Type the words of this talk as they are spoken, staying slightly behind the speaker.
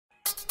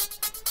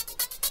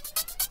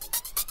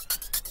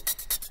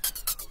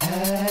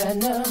I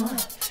know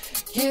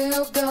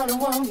you're gonna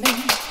want me.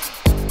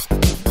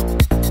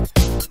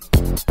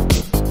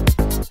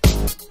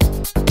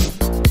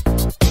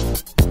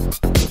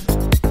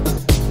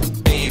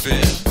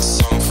 Baby,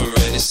 song for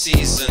any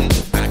season.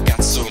 I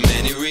got so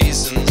many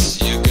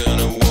reasons. You're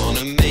gonna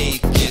wanna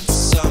make it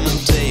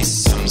someday.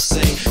 Some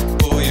say,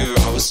 boy, you're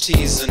always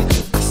teasing.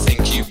 I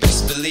think you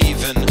best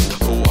believe in.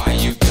 Why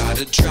you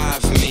gotta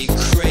drive me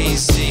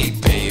crazy,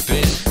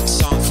 baby?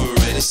 Song for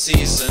any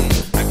season.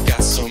 I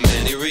got so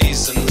many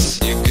reasons.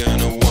 You're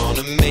gonna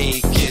wanna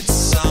make it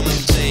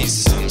someday.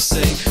 Some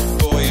say,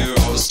 boy, you're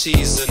always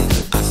teasing.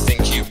 I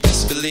think you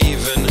best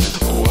believe in.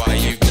 Why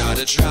you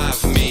gotta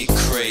drive me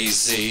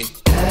crazy?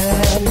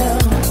 I know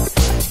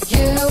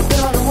you're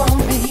gonna want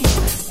me,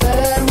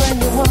 but when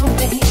you want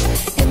me,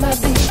 it might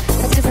be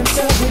a different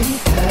story.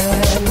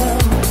 I know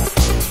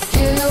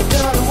you're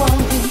gonna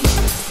want me,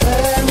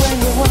 but when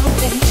you want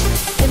me,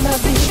 it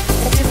might be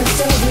a different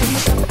story.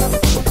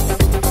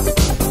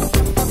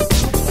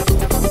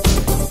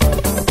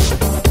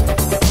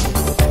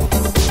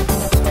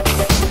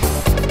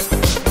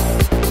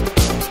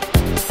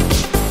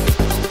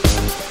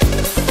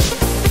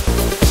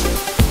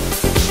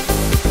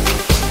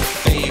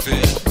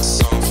 Baby,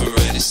 song for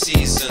any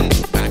season.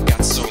 I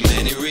got so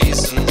many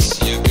reasons.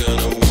 You're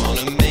gonna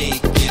wanna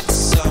make it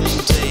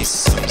someday.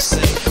 Some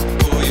say,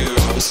 boy, you're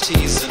always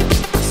teasing.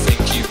 I think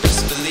you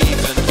best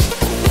believe in.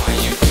 Why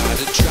you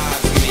gotta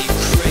drive me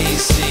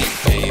crazy,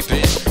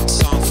 baby?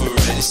 Song for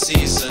any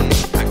season.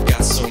 I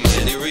got so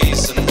many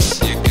reasons.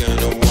 You're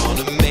gonna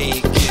wanna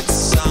make it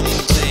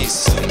someday.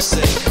 Some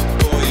say,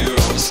 boy, you're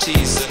always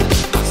teasing.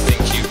 I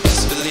think you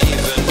best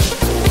believe in.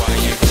 Why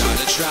you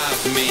gotta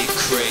drive me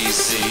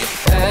crazy?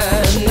 I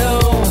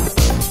know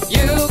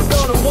you're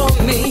gonna want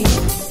me,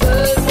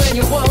 but when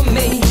you want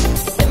me,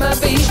 it might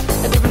be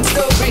a different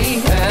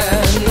story.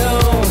 I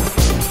know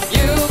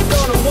you're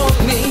gonna want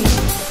me,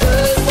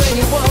 but when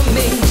you want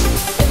me,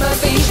 it might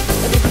be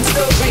a different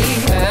story.